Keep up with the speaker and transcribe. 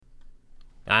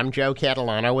I'm Joe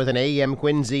Catalano with an AM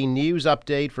Quincy news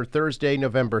update for Thursday,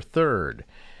 November 3rd.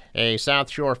 A South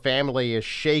Shore family is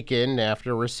shaken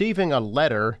after receiving a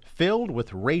letter filled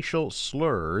with racial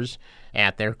slurs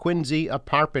at their Quincy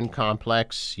apartment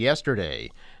complex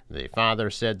yesterday. The father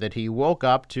said that he woke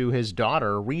up to his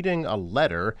daughter reading a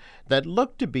letter that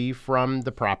looked to be from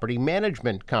the property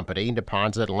management company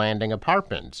Deposit Landing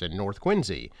Apartments in North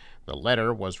Quincy. The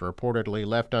letter was reportedly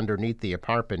left underneath the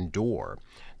apartment door.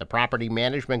 The property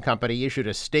management company issued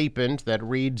a statement that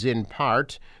reads in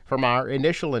part, "From our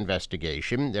initial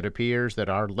investigation, it appears that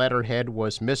our letterhead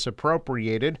was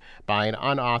misappropriated by an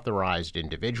unauthorized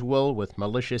individual with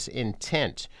malicious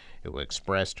intent who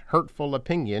expressed hurtful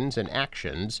opinions and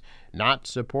actions not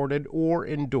supported or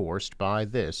endorsed by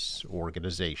this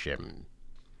organization."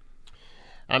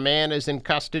 A man is in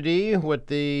custody with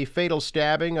the fatal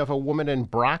stabbing of a woman in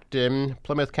Brockton.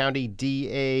 Plymouth County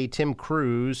DA Tim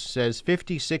Cruz says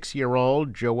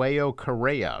 56-year-old Joao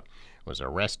Correa was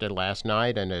arrested last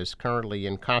night and is currently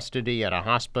in custody at a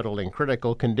hospital in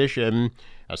critical condition.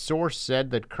 A source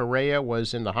said that Correa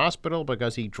was in the hospital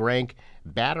because he drank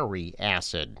battery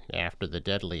acid after the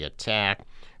deadly attack.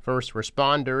 First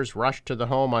responders rushed to the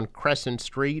home on Crescent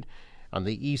Street on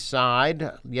the east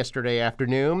side yesterday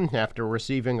afternoon after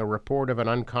receiving a report of an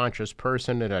unconscious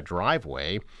person in a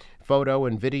driveway. Photo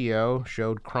and video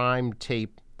showed crime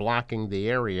tape blocking the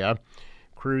area.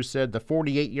 Cruz said the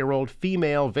 48-year-old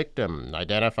female victim,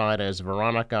 identified as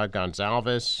Veronica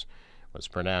Gonzalez, was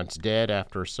pronounced dead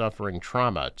after suffering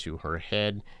trauma to her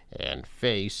head and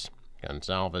face.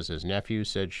 Gonzalez's nephew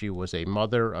said she was a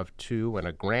mother of two and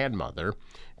a grandmother.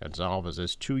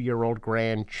 Gonzalez's 2-year-old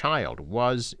grandchild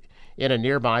was in a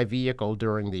nearby vehicle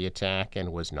during the attack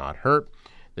and was not hurt.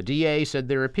 The DA said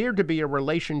there appeared to be a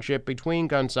relationship between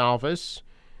Gonzalez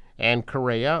and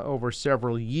Correa over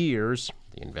several years.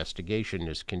 The investigation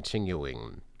is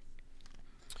continuing.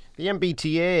 The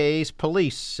MBTA's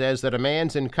police says that a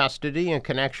man's in custody in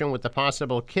connection with the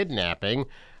possible kidnapping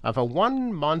of a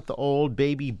 1-month-old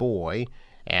baby boy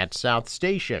at South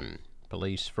Station.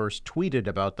 Police first tweeted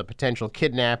about the potential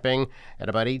kidnapping at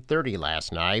about 8:30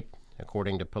 last night.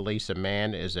 According to police, a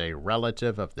man is a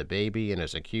relative of the baby and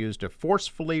is accused of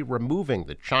forcefully removing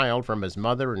the child from his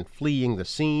mother and fleeing the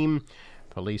scene.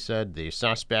 Police said the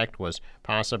suspect was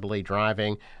possibly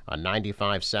driving on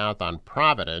 95 South on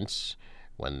Providence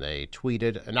when they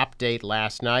tweeted an update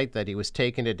last night that he was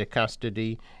taken into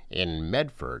custody in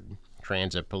Medford.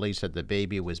 Transit police said the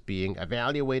baby was being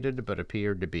evaluated but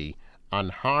appeared to be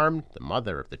unharmed. The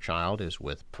mother of the child is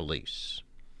with police.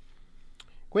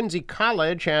 Quincy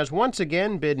College has once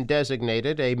again been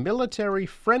designated a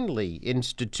military-friendly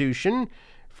institution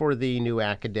for the new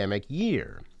academic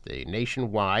year. The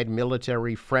nationwide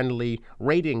military-friendly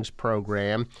ratings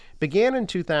program began in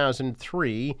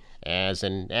 2003 as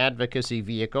an advocacy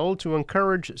vehicle to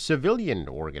encourage civilian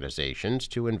organizations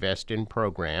to invest in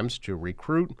programs to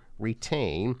recruit,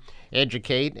 retain,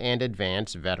 educate, and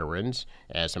advance veterans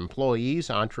as employees,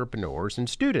 entrepreneurs, and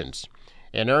students.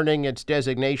 In earning its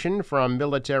designation from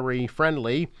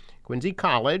military-friendly, Quincy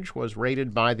College was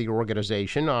rated by the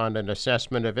organization on an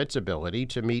assessment of its ability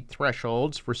to meet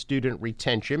thresholds for student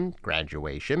retention,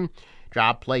 graduation,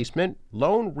 job placement,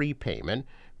 loan repayment,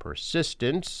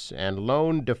 persistence, and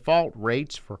loan default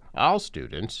rates for all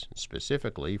students,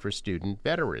 specifically for student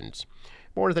veterans.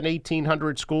 More than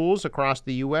 1,800 schools across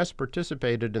the U.S.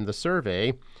 participated in the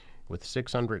survey, with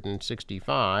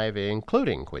 665,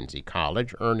 including Quincy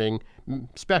College, earning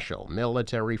special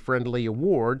military-friendly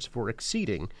awards for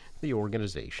exceeding the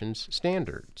organization's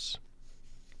standards.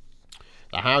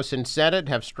 The House and Senate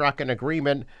have struck an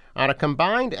agreement on a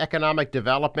combined economic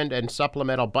development and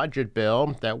supplemental budget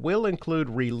bill that will include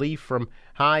relief from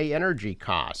high energy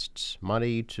costs,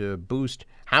 money to boost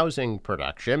housing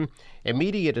production,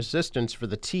 immediate assistance for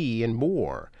the T, and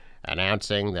more,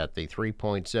 announcing that the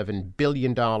 $3.7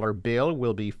 billion bill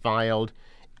will be filed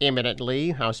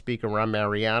imminently. House Speaker Ron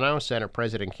Mariano, Senate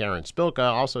President Karen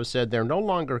Spilka also said they're no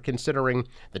longer considering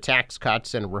the tax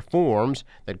cuts and reforms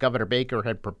that Governor Baker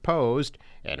had proposed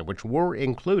and which were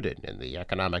included in the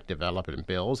economic development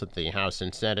bills that the House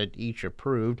and Senate each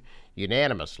approved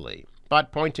unanimously.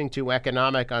 But pointing to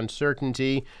economic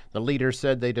uncertainty, the leaders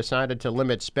said they decided to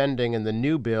limit spending in the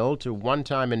new bill to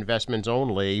one-time investments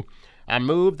only, a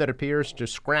move that appears to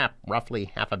scrap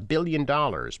roughly $500 million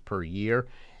per year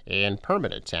in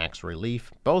permanent tax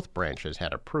relief both branches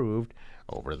had approved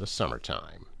over the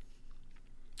summertime.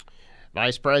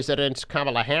 Vice President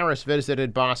Kamala Harris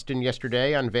visited Boston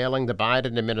yesterday, unveiling the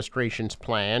Biden administration's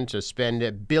plan to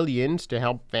spend billions to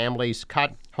help families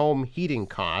cut home heating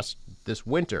costs this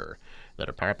winter. The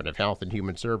Department of Health and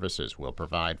Human Services will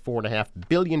provide $4.5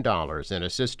 billion in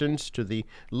assistance to the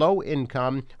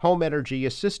Low-Income Home Energy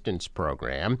Assistance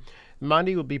Program.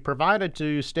 Money will be provided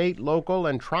to state, local,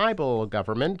 and tribal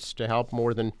governments to help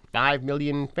more than 5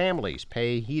 million families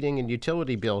pay heating and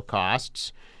utility bill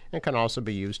costs, and can also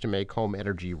be used to make home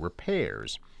energy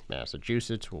repairs.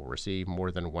 Massachusetts will receive more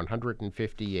than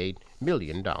 $158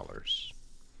 million.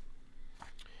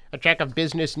 A check of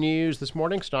business news this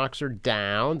morning. Stocks are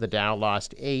down. The Dow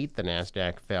lost 8. The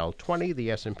Nasdaq fell 20.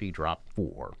 The S&P dropped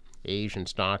 4. Asian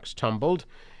stocks tumbled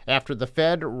after the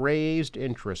Fed raised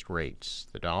interest rates.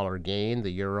 The dollar gained.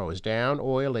 The euro is down.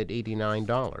 Oil at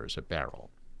 $89 a barrel.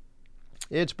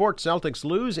 It's sports. Celtics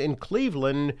lose in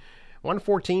Cleveland,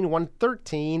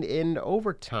 114-113 in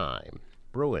overtime.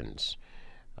 Bruins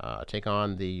take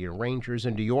on the Rangers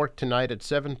in New York tonight at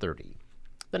 7:30.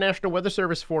 The National Weather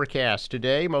Service forecast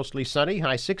today, mostly sunny,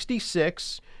 high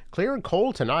 66. Clear and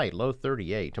cold tonight, low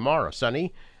 38. Tomorrow,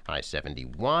 sunny, high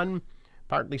 71.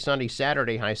 Partly sunny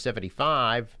Saturday, high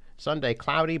 75. Sunday,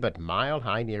 cloudy but mild,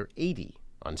 high near 80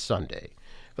 on Sunday.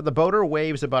 For the boater,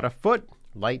 waves about a foot,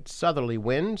 light southerly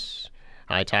winds.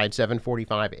 High tide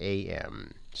 7:45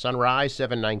 a.m. Sunrise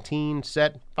 7:19,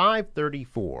 set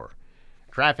 5:34.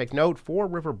 Traffic note, Fore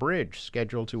River Bridge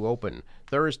scheduled to open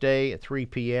Thursday at 3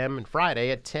 p.m. and Friday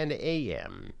at 10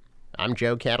 a.m. I'm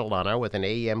Joe Catalano with an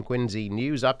AM Quincy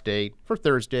news update for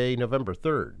Thursday, November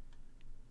 3rd.